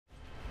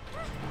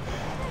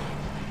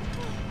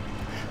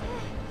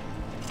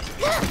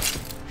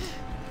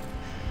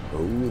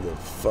the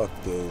fuck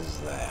is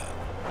that?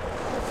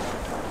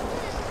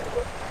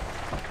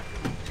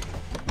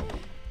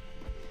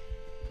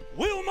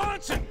 Will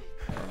Monson!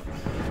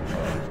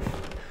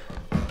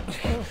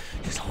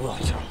 Just hold on,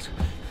 Charles.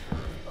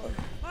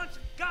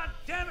 Monson,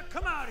 goddammit,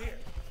 come out here!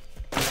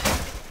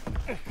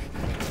 Monson!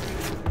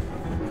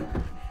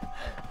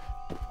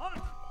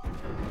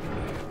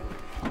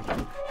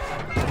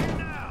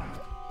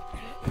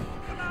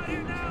 Come out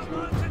here now,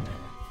 Monson!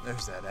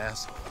 There's that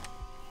asshole.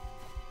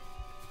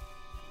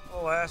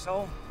 Oh,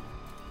 asshole.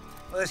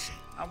 Listen,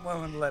 I'm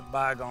willing to let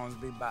bygones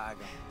be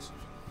bygones.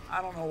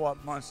 I don't know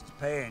what Munson's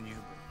paying you,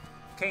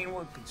 but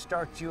Canewood could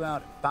start you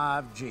out at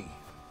 5G.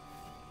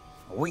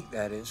 A week,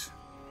 that is.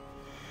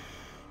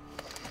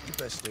 You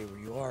best stay where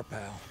you are,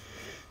 pal.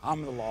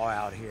 I'm the law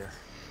out here.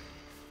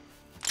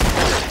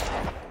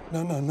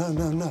 No.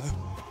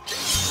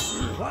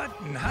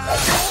 What and how?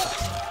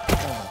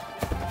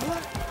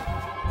 What?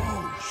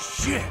 Oh,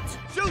 shit!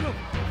 Shoot him!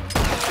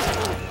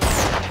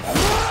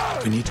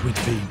 We need to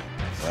intervene.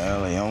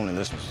 Well, he only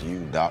listens to you,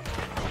 Doc.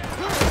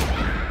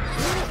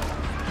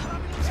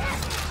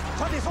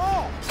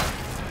 24!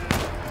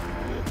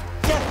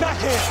 Get back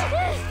here!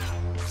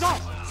 Stop!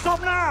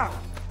 Stop now!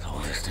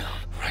 Hold this down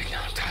right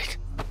now, tight.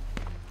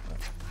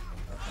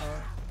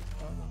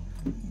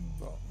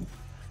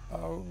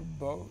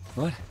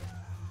 What?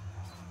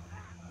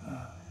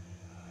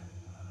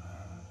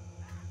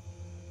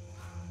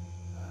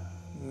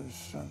 The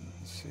sun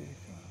seeker.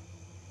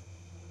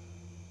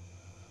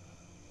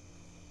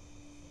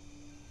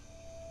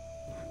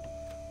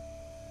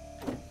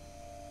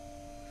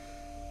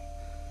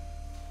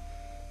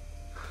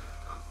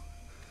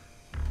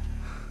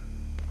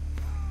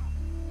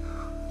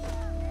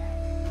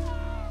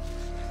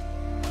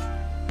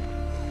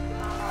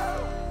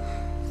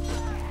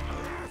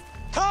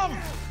 Come!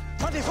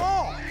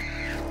 24!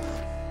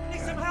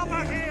 Need some help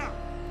out here!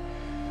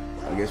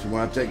 I guess we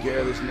want to take care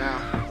of this now.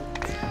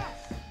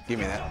 Give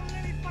me that.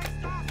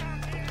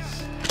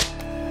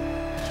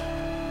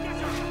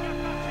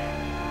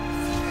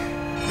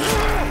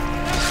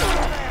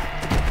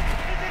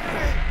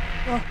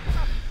 What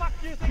the fuck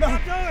do you think I'm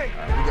doing? We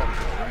gotta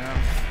go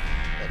around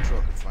that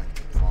truck at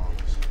Franklin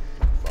Farms.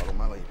 Follow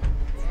my lead.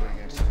 Bring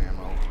extra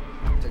ammo.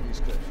 Take these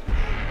clips.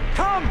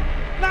 Come!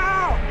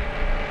 Now!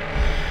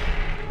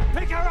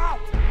 Pick her up!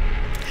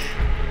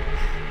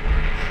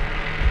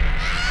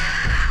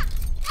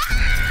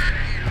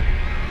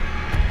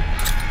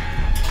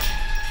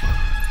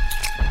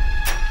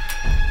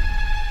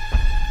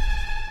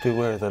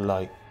 Beware the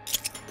light.